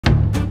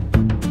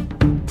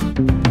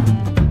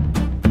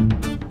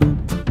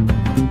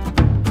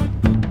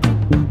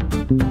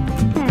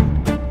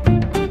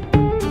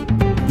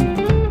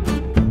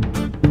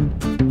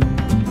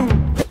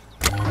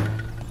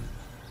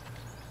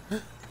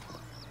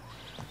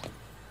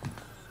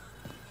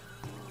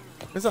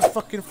Where's that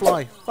fucking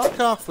fly? Fuck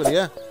off with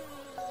you.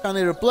 Can't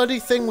hear a bloody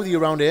thing with you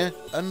around here.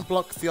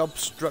 Unblock the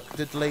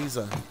obstructed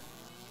laser.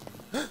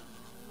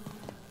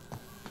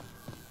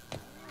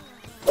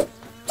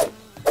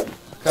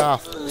 Fuck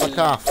off. Fuck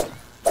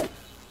off.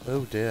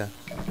 Oh dear.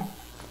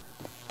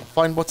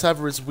 Find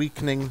whatever is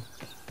weakening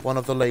one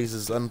of the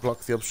lasers.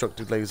 Unblock the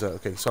obstructed laser.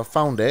 Okay, so I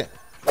found it.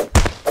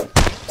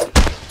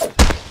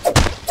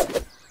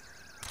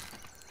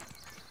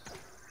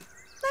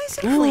 Nice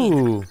and clean.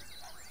 Ooh.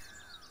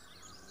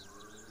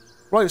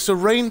 Right, so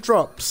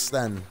raindrops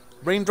then.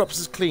 Raindrops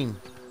is clean.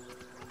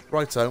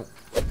 Righto.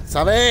 Let's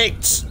have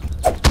it!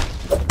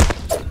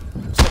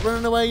 Stop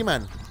running away,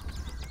 man.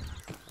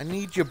 I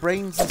need your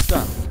brains and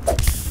stuff.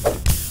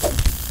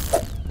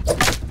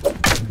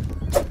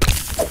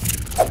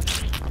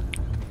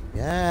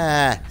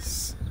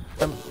 Yes.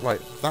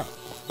 Right,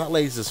 that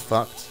laser's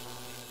fucked.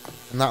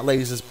 And that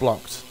laser's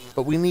blocked.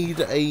 But we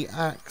need a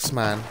axe,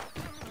 man.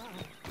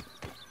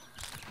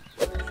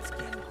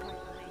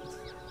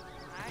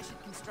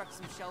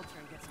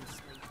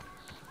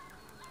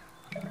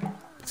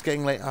 It's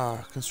getting late.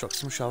 Ah, construct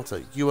some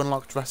shelter. You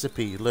unlocked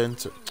recipe. Learn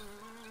to...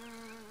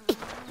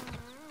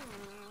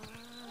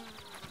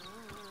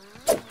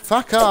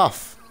 Fuck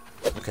off!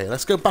 Okay,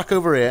 let's go back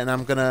over here and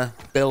I'm gonna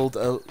build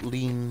a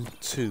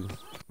lean-to.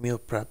 Meal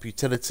prep,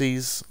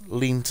 utilities,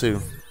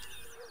 lean-to.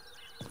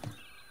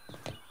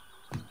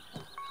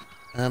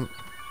 I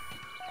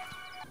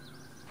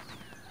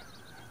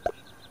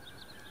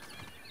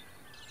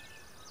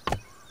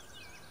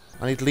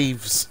need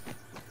leaves.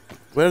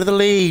 Where are the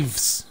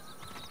leaves?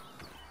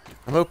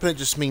 I'm hoping it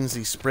just means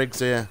these sprigs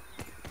here.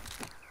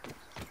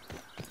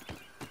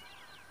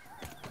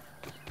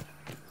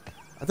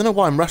 I don't know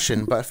why I'm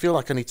rushing, but I feel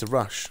like I need to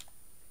rush.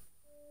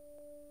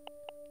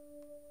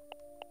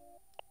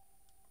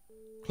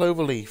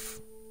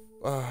 Cloverleaf.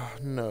 Oh,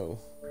 no.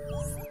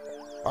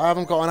 I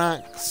haven't got an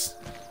axe.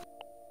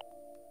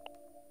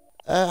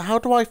 How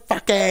do I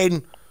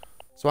fucking...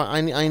 So I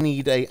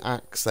need a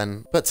axe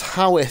then. But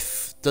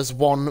howith does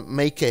one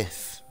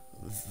maketh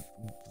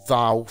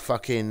thou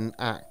fucking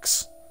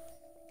axe?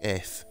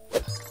 If.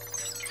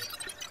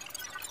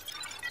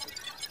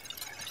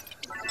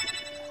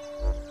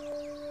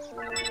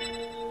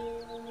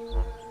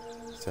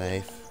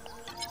 Safe.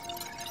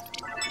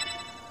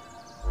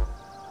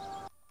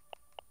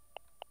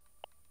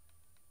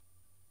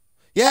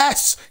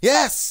 Yes!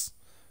 Yes!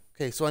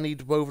 Okay, so I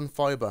need woven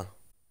fiber.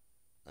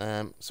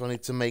 So I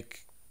need to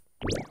make...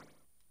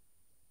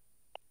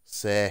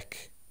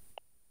 Sick.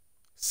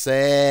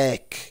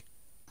 Sick!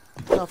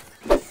 Oh,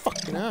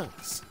 fucking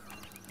axe.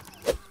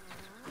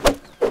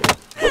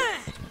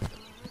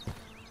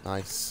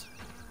 Nice.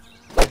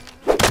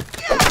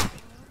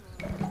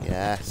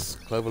 Yes,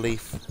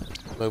 cloverleaf.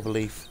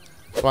 Cloverleaf.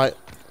 Right,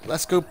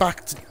 let's go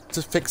back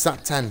to fix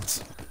that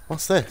tent.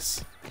 What's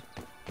this?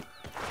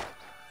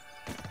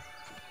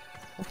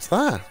 What's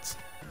that?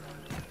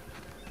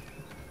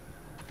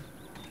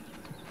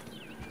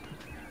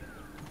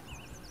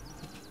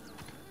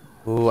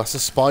 Ooh, that's a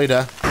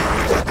spider.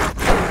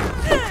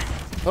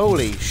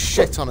 Holy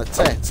shit on a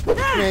tit.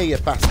 Come here, you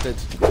bastard.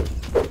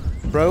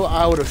 Bro,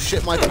 I would have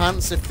shit my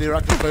pants if the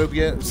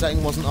arachnophobia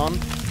setting wasn't on.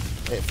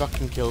 It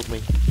fucking killed me.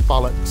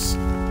 Bollocks.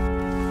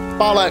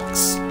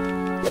 Bollocks!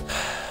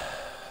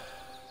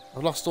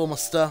 I've lost all my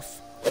stuff.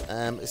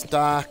 It's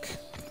dark.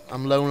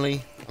 I'm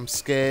lonely. I'm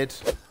scared.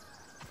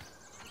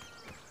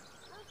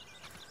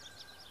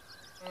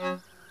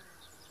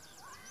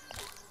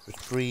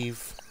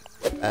 Retrieve.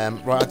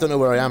 Right, I don't know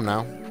where I am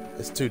now.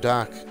 It's too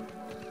dark.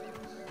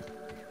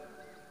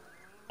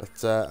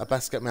 But I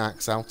best get my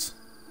axe out.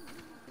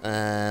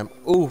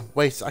 Oh,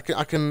 wait, I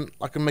can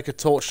make a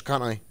torch,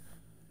 can't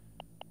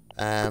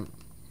I?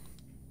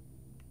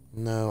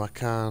 No, I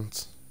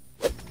can't.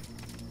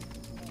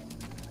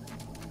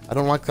 I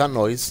don't like that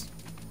noise.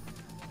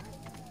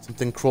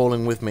 Something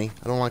crawling with me.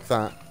 I don't like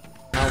that.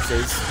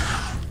 Houses.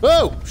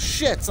 Oh,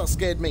 shit, that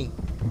scared me.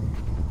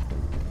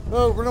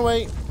 Oh, run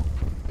away.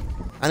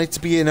 I need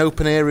to be in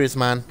open areas,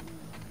 man.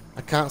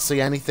 I can't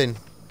see anything.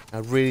 I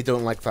really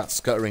don't like that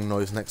scuttering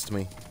noise next to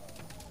me.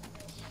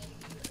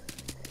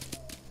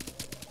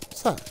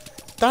 What's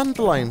that?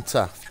 Dandelion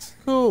tuft.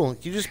 Cool.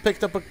 You just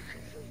picked up a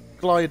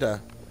glider.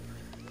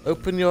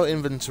 Open your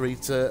inventory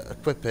to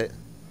equip it.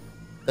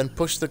 Then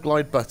push the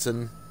glide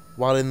button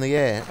while in the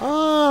air.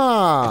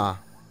 Ah!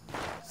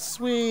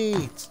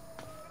 Sweet.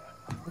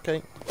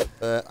 Okay.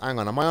 Hang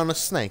on. Am I on a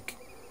snake?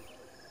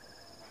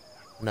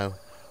 No.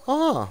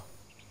 Ah!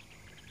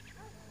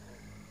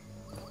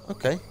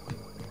 Okay.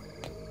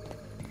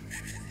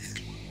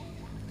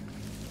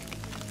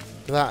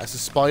 Look at that, it's a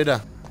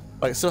spider.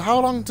 Right, so how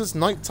long does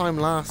nighttime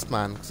last,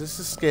 man? Because this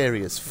is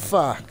scary as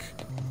fuck.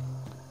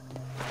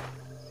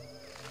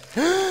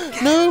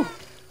 No!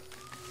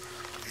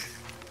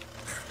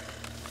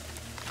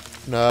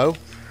 No.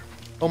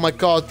 Oh my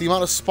god, the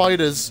amount of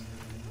spiders.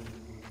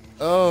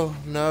 Oh,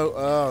 no.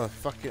 Oh,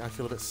 fuck it, I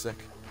feel a bit sick.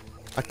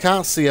 I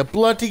can't see a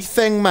bloody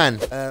thing, man.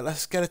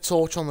 Let's get a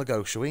torch on the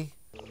go, shall we?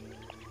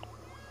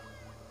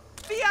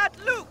 Fiat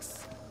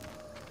Lux!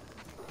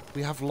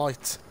 We have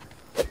light.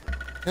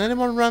 Can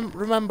anyone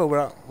remember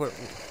where?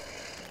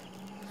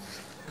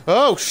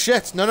 Oh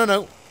shit! No, no,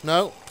 no,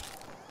 no!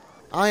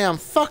 I am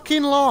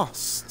fucking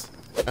lost.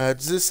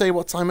 Does it say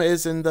what time it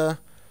is in the?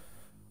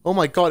 Oh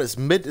my god!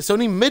 It's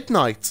only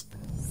midnight.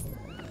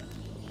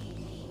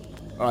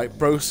 All right,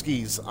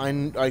 broskies.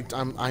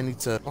 I need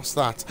to. What's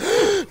that?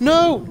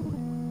 No!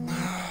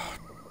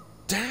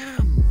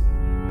 Damn.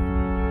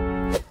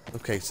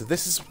 Okay, so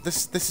this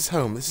is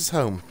home. This is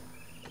home.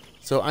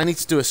 So I need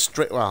to do a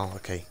straight. Well,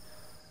 okay.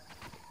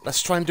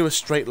 Let's try and do a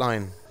straight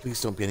line. Please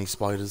don't be any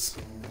spiders.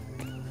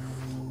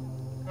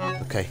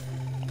 Okay.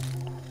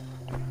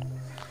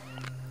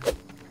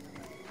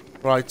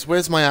 Right,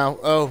 where's my owl?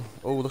 Oh,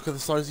 look at the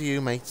size of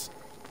you, mate.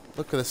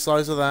 Look at the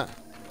size of that.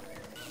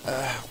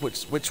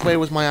 Which way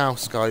was my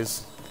house,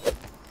 guys?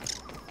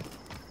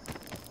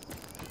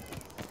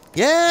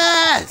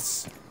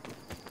 Yes!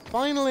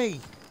 Finally!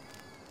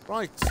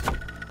 Right.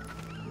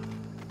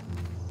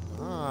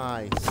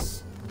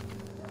 Nice.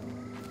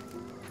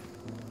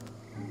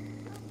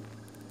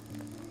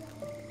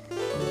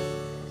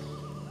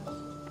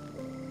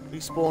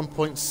 Respawn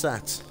point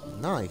set.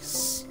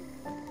 Nice.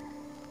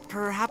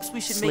 Perhaps we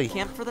should Sleep. make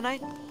camp for the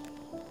night?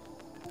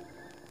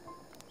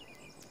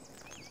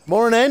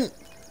 Morning!